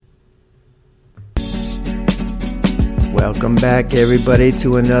Welcome back, everybody,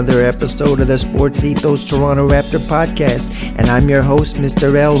 to another episode of the Sports Ethos Toronto Raptor podcast. And I'm your host,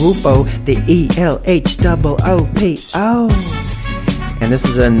 Mr. El Hoopo, the ELHOOPO. And this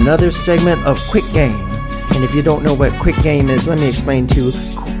is another segment of Quik Game. And if you don't know what Quik Game is, let me explain to you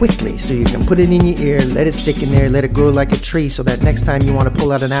quickly so you can put it in your ear, let it stick in there, let it grow like a tree so that next time you want to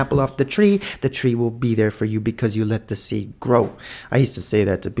pull out an apple off the tree will be there for you because you let the seed grow. I used to say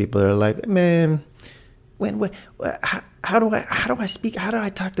that to people that are like, man, how do I speak? How do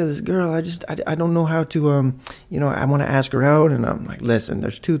I talk to this girl? I don't know how to, I want to ask her out. And I'm like, listen,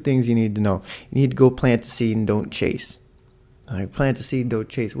 there's two things you need to know. You need to go plant the seed and don't chase. Like, plant the seed, don't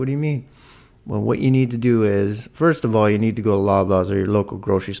chase. What do you mean? Well, what you need to do is, first of all, you need to go to Loblaws or your local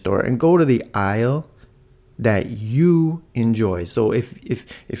grocery store and go to the aisle that you enjoy. So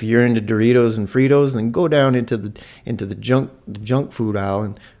if you're into Doritos and Fritos, then go down into the junk food aisle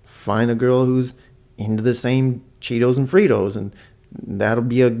and find a girl who's into the same Cheetos and Fritos, and that'll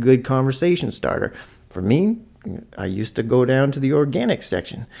be a good conversation starter. For me, I used to go down to the organic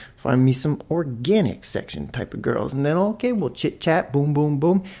section, find me some organic section type of girls, and then, okay, we'll chit-chat, boom, boom,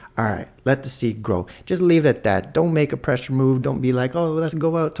 boom. All right, let the seed grow. Just leave it at that. Don't make a pressure move. Don't be like, oh, let's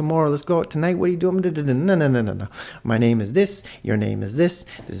go out tomorrow. Let's go out tonight. What are you doing? No. My name is this. Your name is this.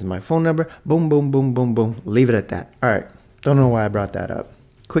 This is my phone number. Boom, boom, boom, boom, boom. Leave it at that. All right, don't know why I brought that up.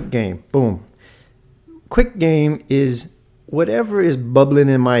 Quik Game, boom. Quik Game is whatever is bubbling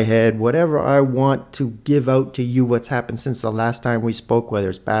in my head, whatever I want to give out to you, what's happened since the last time we spoke, whether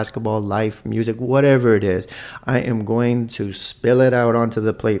it's basketball, life, music, whatever it is, I am going to spill it out onto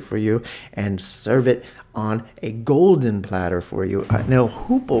the plate for you and serve it on a golden platter for you, an El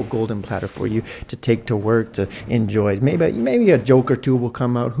Hoopo golden platter for you to take to work, to enjoy. Maybe a joke or two will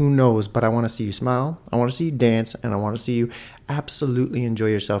come out, who knows, but I want to see you smile, I want to see you dance, and I want to see you absolutely enjoy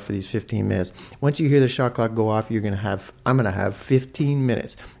yourself for these 15 minutes. Once you hear the shot clock go off, I'm going to have 15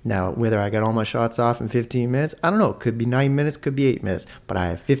 minutes. Now, whether I get all my shots off in 15 minutes, I don't know. It could be 9 minutes, could be 8 minutes, but I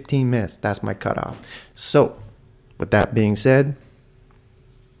have 15 minutes. That's my cutoff. So, with that being said,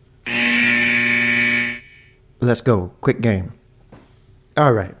 let's go. Quik Game.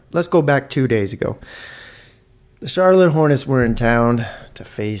 All right, let's go back 2 days ago. The Charlotte Hornets were in town to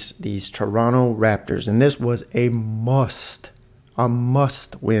face these Toronto Raptors, and this was a must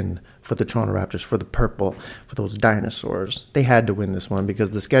win for the Toronto Raptors, for the purple, for those dinosaurs. They had to win this one because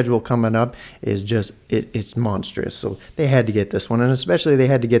the schedule coming up is just, it's monstrous. So they had to get this one, and especially they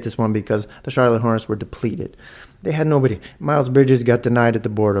had to get this one because the Charlotte Hornets were depleted. They had nobody. Miles Bridges got denied at the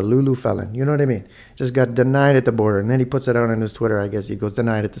border. Lulu Fellin, you know what I mean? Just got denied at the border, and then he puts it out on his Twitter, I guess. He goes,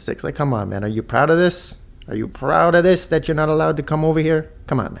 denied at the 6. Like, come on, man. Are you proud of this? Are you proud of this, that you're not allowed to come over here?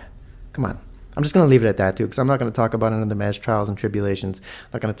 Come on, man. Come on. I'm just going to leave it at that, too, because I'm not going to talk about another man's trials and tribulations. I'm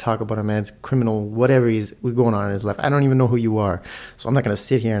not going to talk about a man's criminal, whatever he's going on in his life. I don't even know who you are. So I'm not going to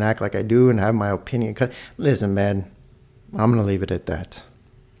sit here and act like I do and have my opinion. Listen, man, I'm going to leave it at that.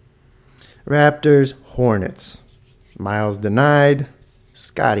 Raptors, Hornets. Miles denied.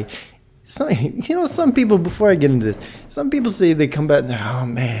 Scotty. Some people, before I get into this, some people say they come back and, oh,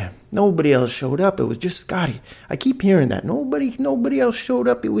 man, nobody else showed up. It was just Scotty. I keep hearing that. Nobody else showed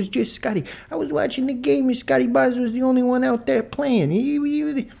up. It was just Scotty. I was watching the game and Scotty Barnes was the only one out there playing.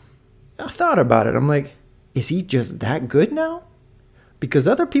 I thought about it. I'm like, is he just that good now? Because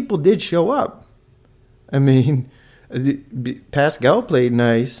other people did show up. I mean, Pascal played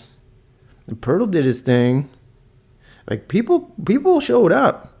nice. And Pirtle did his thing. Like, people showed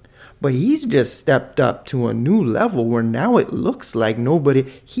up. But he's just stepped up to a new level where now it looks like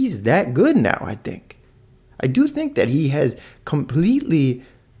he's that good now, I think. I do think that he has completely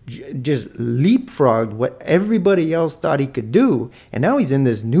just leapfrogged what everybody else thought he could do. And now he's in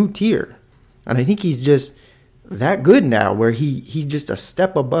this new tier. And I think he's just that good now where he's just a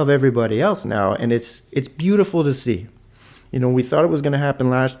step above everybody else now. And it's beautiful to see. We thought it was going to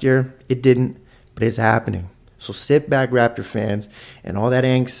happen last year. It didn't, but it's happening. So sit back, Raptor fans, and all that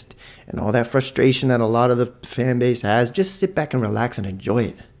angst and all that frustration that a lot of the fan base has, just sit back and relax and enjoy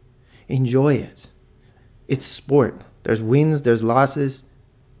it. Enjoy it. It's sport. There's wins, there's losses.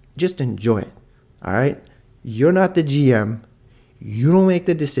 Just enjoy it, all right? You're not the GM. You don't make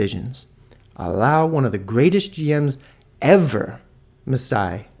the decisions. Allow one of the greatest GMs ever,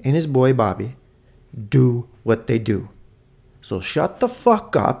 Masai and his boy Bobby, do what they do. So shut the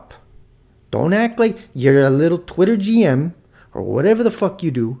fuck up. Don't act like you're a little Twitter GM or whatever the fuck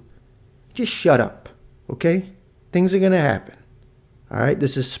you do. Just shut up, okay? Things are going to happen. All right?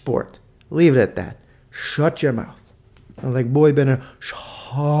 This is sport. Leave it at that. Shut your mouth. I'm like, boy, Benner,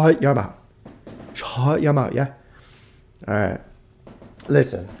 shut your mouth. Shut your mouth, yeah? All right.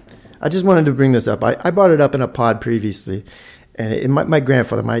 Listen, I just wanted to bring this up. I brought it up in a pod previously. And my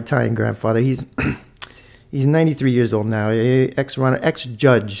grandfather, my Italian grandfather, he's 93 years old now, ex-runner,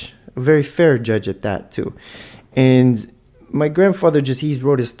 ex-judge, a very fair judge at that, too. And my grandfather he's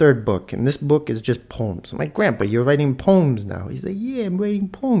wrote his third book, and this book is just poems. I'm like, Grandpa, you're writing poems now. He's like, yeah, I'm writing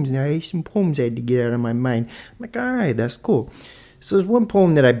poems now. I have some poems I had to get out of my mind. I'm like, all right, that's cool. So there's one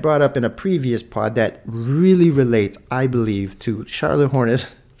poem that I brought up in a previous pod that really relates, I believe, to Charlotte Hornets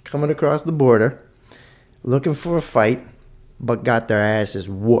coming across the border, looking for a fight, but got their asses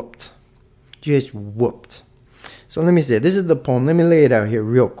whooped. Just whooped. So let me say, this is the poem. Let me lay it out here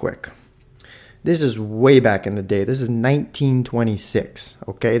real quick. This is way back in the day. This is 1926,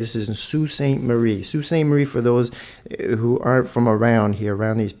 okay? This is in Sault Ste. Marie. Sault Ste. Marie, for those who aren't from around here,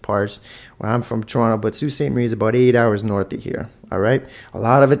 around these parts. Well, I'm from Toronto, but Sault Ste. Marie is about 8 hours north of here, all right? A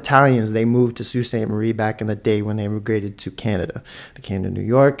lot of Italians, they moved to Sault Ste. Marie back in the day when they immigrated to Canada. They came to New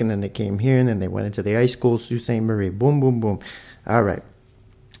York, and then they came here, and then they went into the high school, Sault Ste. Marie. Boom, boom, boom. All right.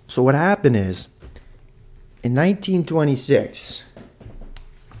 So what happened is, in 1926...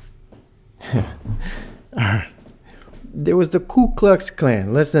 there was the Ku Klux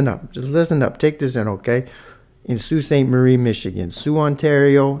Klan. Listen up. Just listen up. Take this in, okay? In Sault Ste. Marie, Michigan. Sault,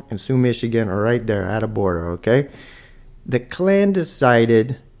 Ontario, and Sault, Michigan are right there at a border, okay? The Klan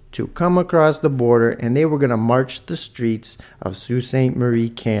decided to come across the border, and they were going to march the streets of Sault Ste. Marie,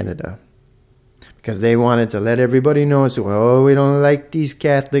 Canada. Because they wanted to let everybody know, so, oh, we don't like these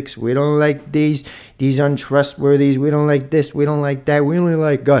Catholics, we don't like these untrustworthies, we don't like this, we don't like that, we only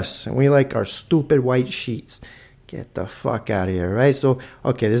like us, and we like our stupid white sheets. Get the fuck out of here, right? So,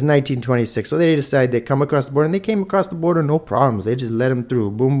 okay, this is 1926, so they decided they'd come across the border, and they came across the border, no problems, they just let them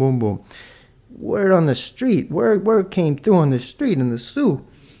through, boom, boom, boom. Word on the street, word came through on the street in Sault,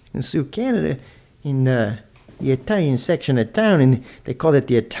 Canada, in the Italian section of town, and they called it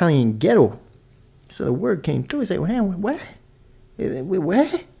the Italian ghetto. So the word came through. He said, well, what?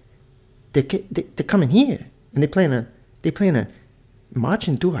 What? They're coming here. And they plan on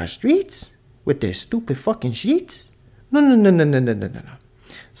marching through our streets with their stupid fucking sheets? No.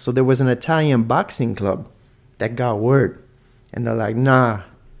 So there was an Italian boxing club that got word. And they're like, nah,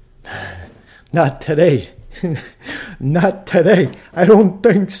 not today. Not today. I don't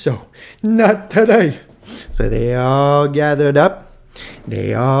think so. Not today. So they all gathered up.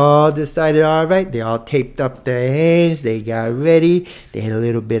 They all decided, all right, they all taped up their hands, they got ready, they had a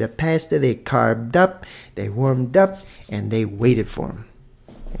little bit of pasta, they carved up, they warmed up, and they waited for him.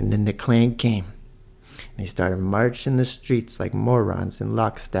 And then the Klan came. They started marching the streets like morons in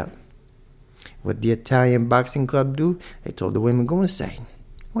lockstep. What the Italian boxing club do, they told the women, go inside.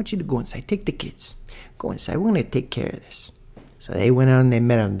 I want you to go inside, take the kids. Go inside, we're going to take care of this. So they went out and they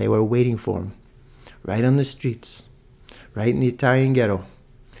met him, they were waiting for him, right on the streets. Right in the Italian ghetto.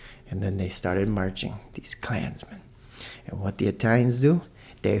 And then they started marching, these Klansmen. And what the Italians do?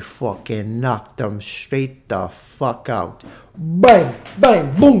 They fucking knocked them straight the fuck out. Bang,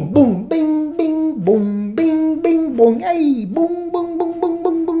 bang, boom, boom, bing, bing, boom, bing, bing, boom, hey, boom, boom, boom, boom,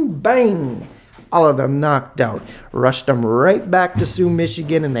 boom, boom, bang. All of them knocked out. Rushed them right back to Sault,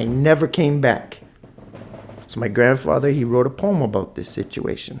 Michigan, and they never came back. So my grandfather, he wrote a poem about this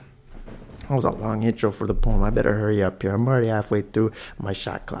situation. That was a long intro for the poem. I better hurry up here. I'm already halfway through my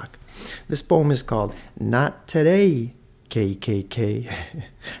shot clock. This poem is called Not Today, KKK. And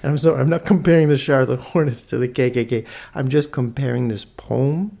I'm sorry, I'm not comparing the Charlotte Hornets to the KKK. I'm just comparing this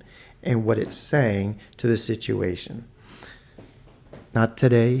poem and what it's saying to the situation. Not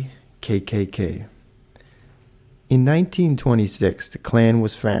today, KKK. In 1926, the Klan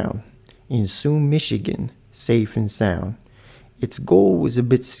was found in Sault, Michigan, safe and sound. Its goal was a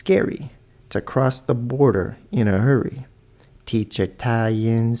bit scary. To cross the border in a hurry. Teach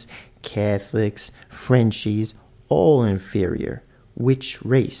Italians, Catholics, Frenchies, all inferior. Which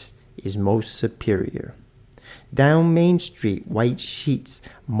race is most superior? Down Main Street, white sheets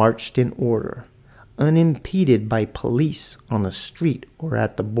marched in order, unimpeded by police on the street or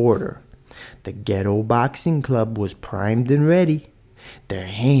at the border. The Ghetto Boxing Club was primed and ready. Their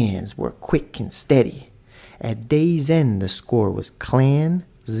hands were quick and steady. At day's end, the score was Klan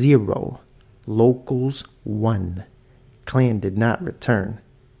 0. Locals 1. Klan did not return.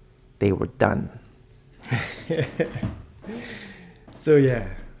 They were done. So yeah,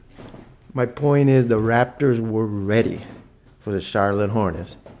 my point is the Raptors were ready for the Charlotte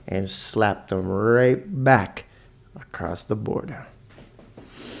Hornets and slapped them right back across the border.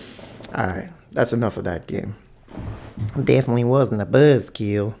 All right, that's enough of that game. Definitely wasn't a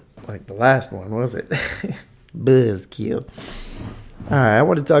buzzkill like the last one, was it? Buzzkill. All right, I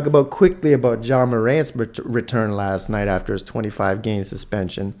want to talk quickly about Ja Morant's return last night after his 25-game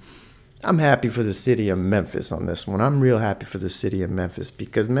suspension. I'm happy for the city of Memphis on this one. I'm real happy for the city of Memphis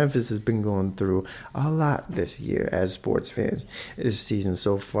because Memphis has been going through a lot this year as sports fans this season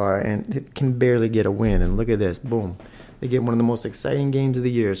so far, and it can barely get a win. And look at this, boom. They get one of the most exciting games of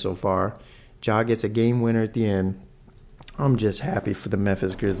the year so far. Ja gets a game winner at the end. I'm just happy for the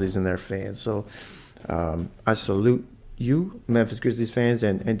Memphis Grizzlies and their fans. So I salute you, Memphis Grizzlies fans,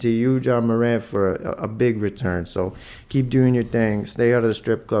 and to you, John Morant, for a big return. So keep doing your thing. Stay out of the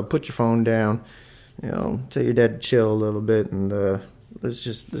strip club. Put your phone down. Tell your dad to chill a little bit, and let's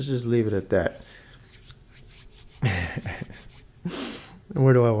just leave it at that.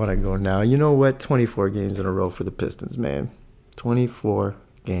 Where do I want to go now? You know what? 24 games in a row for the Pistons, man. 24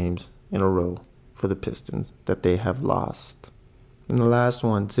 games in a row for the Pistons that they have lost. In the last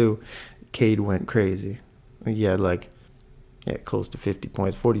one, too, Cade went crazy. He had close to 50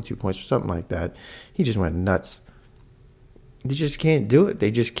 points, 42 points or something like that. He just went nuts. They just can't do it. They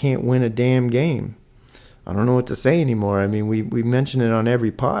just can't win a damn game. I don't know what to say anymore. I mean, we mention it on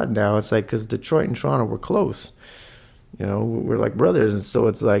every pod now. It's like because Detroit and Toronto were close. We're like brothers. And so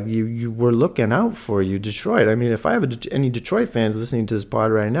it's like you were looking out for you, Detroit. I mean, if I have any Detroit fans listening to this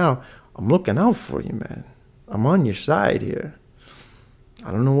pod right now, I'm looking out for you, man. I'm on your side here.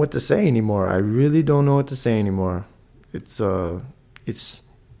 I don't know what to say anymore. I really don't know what to say anymore. It's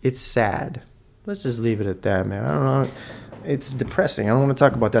sad. Let's just leave it at that, man. I don't know. It's depressing. I don't want to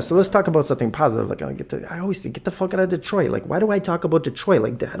talk about that. So let's talk about something positive. I always think, get the fuck out of Detroit. Like, why do I talk about Detroit?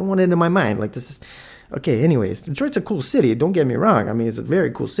 Like, I don't want it in my mind. Like, this is okay. Anyways, Detroit's a cool city. Don't get me wrong. I mean, it's a very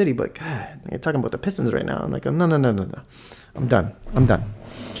cool city. But God, you're talking about the Pistons right now. I'm like, no. I'm done.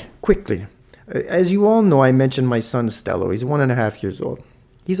 Quickly, as you all know, I mentioned my son Stello. He's 1.5 years old.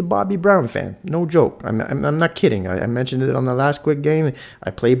 He's a Bobby Brown fan. No joke. I'm not kidding. I mentioned it on the last Quik game.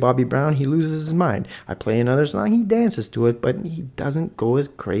 I play Bobby Brown. He loses his mind. I play another song. He dances to it, but he doesn't go as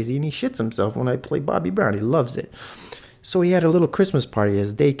crazy, and he shits himself when I play Bobby Brown. He loves it. So he had a little Christmas party at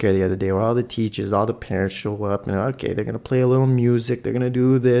his daycare the other day where all the teachers, all the parents show up. And, okay, they're going to play a little music. They're going to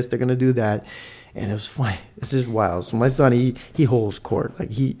do this. They're going to do that. And it was funny. It's just wild. So my son, he holds court. Like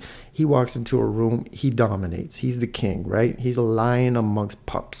he walks into a room, he dominates. He's the king, right? He's a lion amongst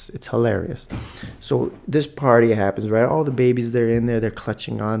pups. It's hilarious. So this party happens, right? All the babies, they're in there. They're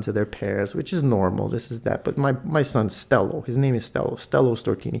clutching on to their parents, which is normal. This is that. But my son, Stello, his name is Stello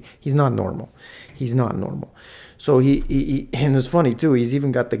Stortini. He's not normal. So he and it's funny too. He's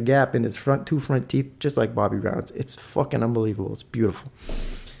even got the gap in his two front teeth, just like Bobby Brown's. It's fucking unbelievable. It's beautiful.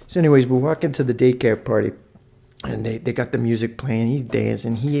 So anyways, we walk into the daycare party, and they got the music playing. He's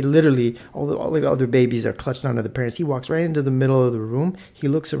dancing. He literally, all the other babies are clutched onto the parents. He walks right into the middle of the room. He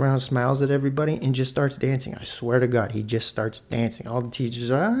looks around, smiles at everybody, and just starts dancing. I swear to God, he just starts dancing. All the teachers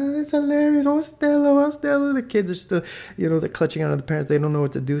are, it's hilarious. Oh, Stello. The kids are still, they're clutching onto the parents. They don't know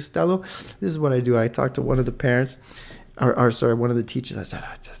what to do. Stello, this is what I do. I talk to one of the parents, one of the teachers. I said,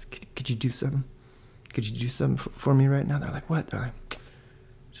 could you do something? Could you do something for me right now? They're like, what? They're like,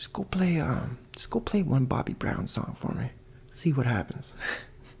 Just go play one Bobby Brown song for me. See what happens.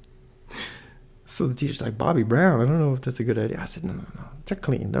 So the teacher's like, Bobby Brown? I don't know if that's a good idea. I said, no. They're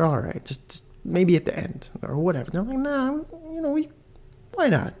clean. They're all right. Just maybe at the end or whatever. They're like, nah, why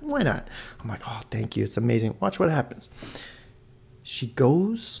not? I'm like, oh, thank you. It's amazing. Watch what happens. She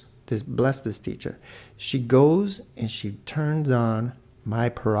goes, bless this teacher. She goes and she turns on My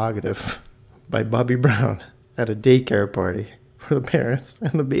Prerogative by Bobby Brown at a daycare party for the parents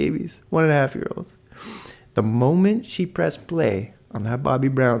and the babies, 1.5-year-olds. The moment she pressed play on that Bobby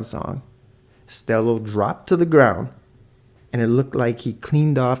Brown song, Stello dropped to the ground, and it looked like he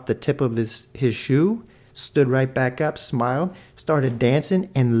cleaned off the tip of his shoe, stood right back up, smiled, started dancing,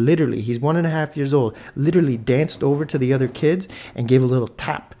 and literally, he's 1.5 years old, literally danced over to the other kids and gave a little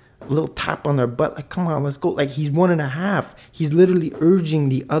tap on their butt, like, come on, let's go. Like, he's 1.5. He's literally urging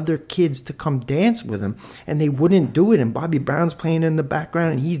the other kids to come dance with him, and they wouldn't do it. And Bobby Brown's playing in the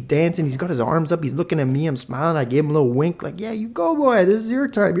background, and he's dancing. He's got his arms up. He's looking at me. I'm smiling. I gave him a little wink, like, yeah, you go, boy. This is your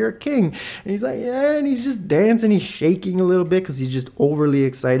time. You're a king. And he's like, yeah, and he's just dancing. He's shaking a little bit because he's just overly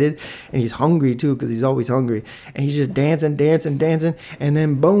excited, and he's hungry, too, because he's always hungry. And he's just dancing, and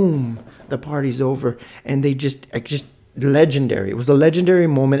then, boom, the party's over, and they just legendary. It was a legendary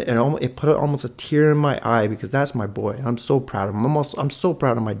moment, and it put almost a tear in my eye because that's my boy. I'm so proud of him. I'm so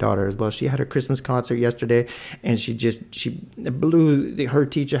proud of my daughter as well. She had her Christmas concert yesterday, and she blew. Her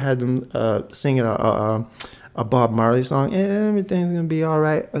teacher had them singing a Bob Marley song. Everything's gonna be all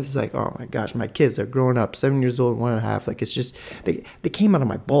right. It's like, oh my gosh, my kids are growing up, 7 years old, 1.5. Like, it's just they came out of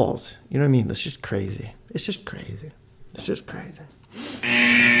my balls. You know what I mean? It's just crazy.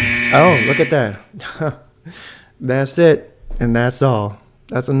 Oh, look at that. That's it, and that's all.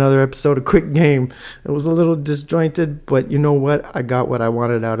 that's another episode of Quik Game. It was a little disjointed, but you know what? I got what I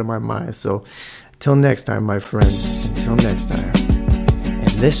wanted out of my mind. So till next time, my friends. Until next time. And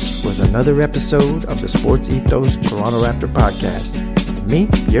this was another episode of the Sports Ethos Toronto Raptor Podcast. And me,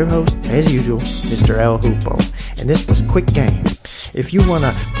 your host, as usual, Mr. El Hoopo. And this was Quik Game. If you want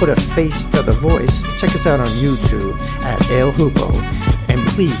to put a face to the voice, check us out on YouTube at El Hoopo. And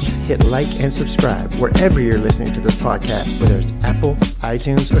please hit like and subscribe wherever you're listening to this podcast, whether it's Apple,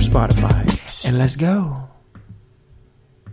 iTunes, or Spotify. And let's go.